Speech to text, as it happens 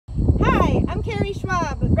Stephanie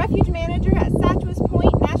Schwab, Refuge Manager at Satchwas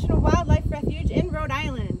Point National Wildlife Refuge in Rhode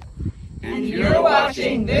Island. And you're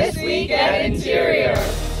watching This Week at Interior.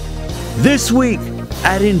 This Week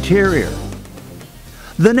at Interior.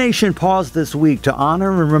 The nation paused this week to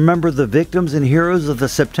honor and remember the victims and heroes of the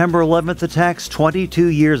September 11th attacks 22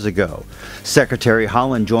 years ago. Secretary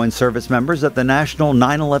Haaland joined service members at the National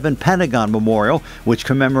 9/11 Pentagon Memorial, which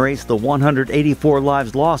commemorates the 184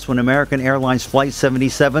 lives lost when American Airlines Flight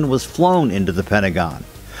 77 was flown into the Pentagon.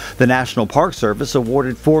 The National Park Service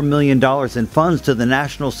awarded $4 million in funds to the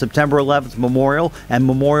National September 11th Memorial and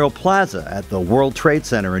Memorial Plaza at the World Trade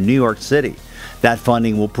Center in New York City. That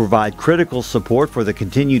funding will provide critical support for the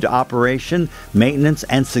continued operation, maintenance,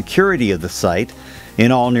 and security of the site.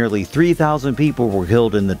 In all, nearly 3,000 people were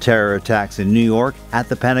killed in the terror attacks in New York, at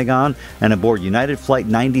the Pentagon, and aboard United Flight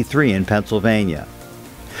 93 in Pennsylvania.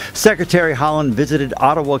 Secretary Haaland visited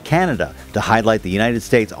Ottawa, Canada, to highlight the United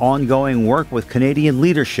States' ongoing work with Canadian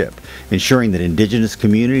leadership, ensuring that Indigenous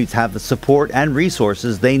communities have the support and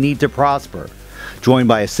resources they need to prosper. Joined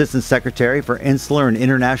by Assistant Secretary for Insular and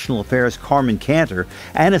International Affairs Carmen Cantor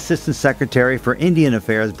and Assistant Secretary for Indian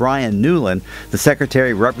Affairs Brian Newland, the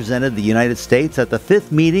Secretary represented the United States at the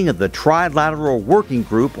 5th meeting of the Trilateral Working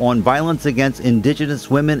Group on Violence Against Indigenous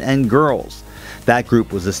Women and Girls. That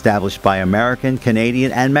group was established by American,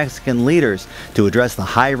 Canadian, and Mexican leaders to address the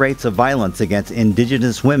high rates of violence against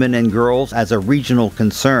Indigenous women and girls as a regional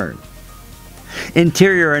concern.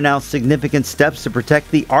 Interior announced significant steps to protect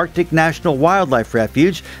the Arctic National Wildlife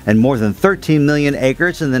Refuge and more than 13 million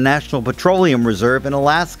acres in the National Petroleum Reserve in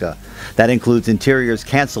Alaska. That includes Interior's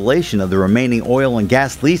cancellation of the remaining oil and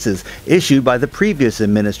gas leases issued by the previous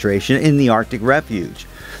administration in the Arctic Refuge.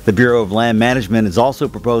 The Bureau of Land Management is also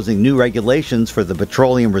proposing new regulations for the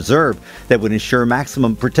Petroleum Reserve that would ensure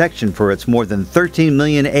maximum protection for its more than 13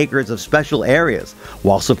 million acres of special areas,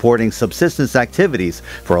 while supporting subsistence activities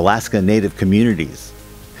for Alaska Native communities.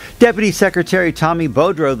 Deputy Secretary Tommy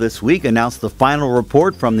Beaudreau this week announced the final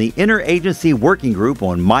report from the Interagency Working Group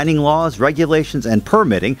on mining laws, regulations, and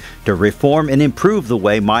permitting to reform and improve the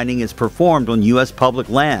way mining is performed on U.S. public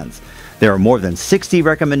lands. There are more than 60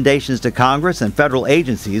 recommendations to Congress and federal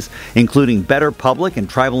agencies, including better public and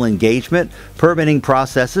tribal engagement, permitting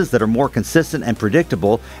processes that are more consistent and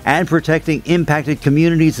predictable, and protecting impacted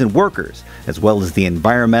communities and workers, as well as the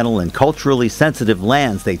environmental and culturally sensitive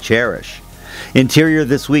lands they cherish. Interior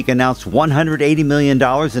this week announced $180 million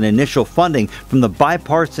in initial funding from the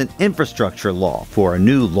Bipartisan Infrastructure Law for a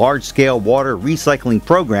new large-scale water recycling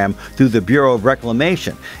program through the Bureau of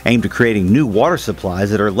Reclamation, aimed at creating new water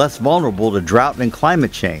supplies that are less vulnerable to drought and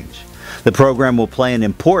climate change. The program will play an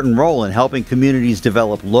important role in helping communities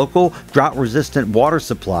develop local, drought-resistant water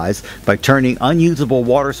supplies by turning unusable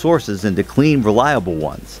water sources into clean, reliable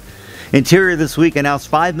ones. Interior this week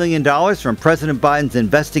announced $5 million from President Biden's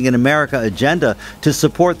Investing in America agenda to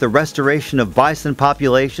support the restoration of bison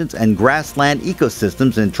populations and grassland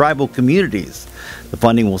ecosystems in tribal communities. The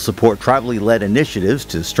funding will support tribally led initiatives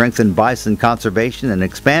to strengthen bison conservation and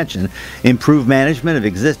expansion, improve management of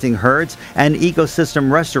existing herds, and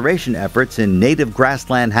ecosystem restoration efforts in native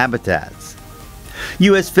grassland habitats.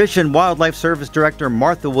 U.S. Fish and Wildlife Service Director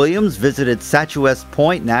Martha Williams visited Satchwas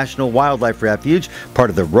Point National Wildlife Refuge,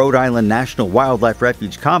 part of the Rhode Island National Wildlife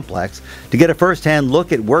Refuge Complex, to get a first-hand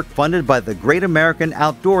look at work funded by the Great American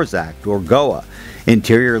Outdoors Act, or GOA.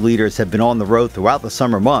 Interior leaders have been on the road throughout the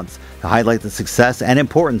summer months to highlight the success and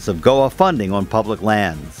importance of GOA funding on public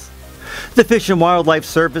lands. The Fish and Wildlife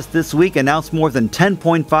Service this week announced more than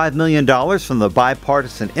 $10.5 million from the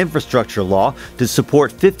Bipartisan Infrastructure Law to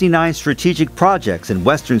support 59 strategic projects in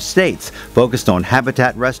western states focused on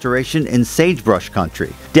habitat restoration in sagebrush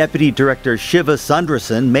country. Deputy Director Shiva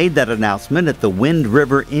Sundrasan made that announcement at the Wind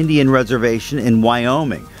River Indian Reservation in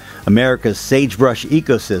Wyoming. America's sagebrush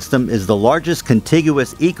ecosystem is the largest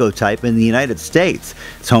contiguous ecotype in the United States.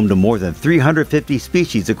 It's home to more than 350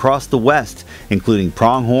 species across the West, including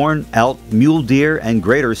pronghorn, elk, mule deer, and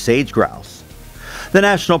greater sage grouse. The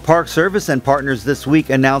National Park Service and partners this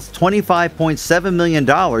week announced $25.7 million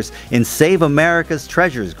in Save America's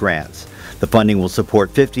Treasures grants. The funding will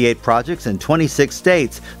support 58 projects in 26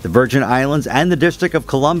 states, the Virgin Islands, and the District of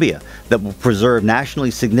Columbia that will preserve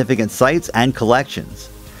nationally significant sites and collections.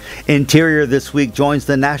 Interior this week joins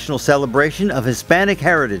the national celebration of Hispanic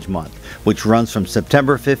Heritage Month, which runs from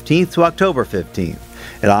September 15th to October 15th.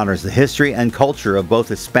 It honors the history and culture of both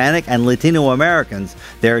Hispanic and Latino Americans,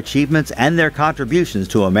 their achievements, and their contributions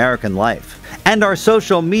to American life. And our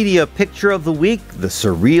social media picture of the week, the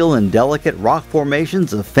surreal and delicate rock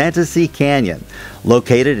formations of Fantasy Canyon.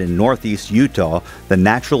 Located in northeast Utah, the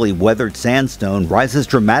naturally weathered sandstone rises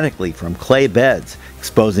dramatically from clay beds,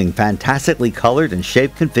 exposing fantastically colored and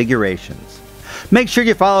shaped configurations. Make sure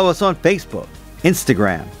you follow us on Facebook,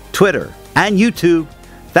 Instagram, Twitter, and YouTube.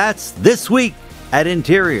 That's This Week at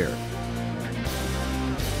Interior.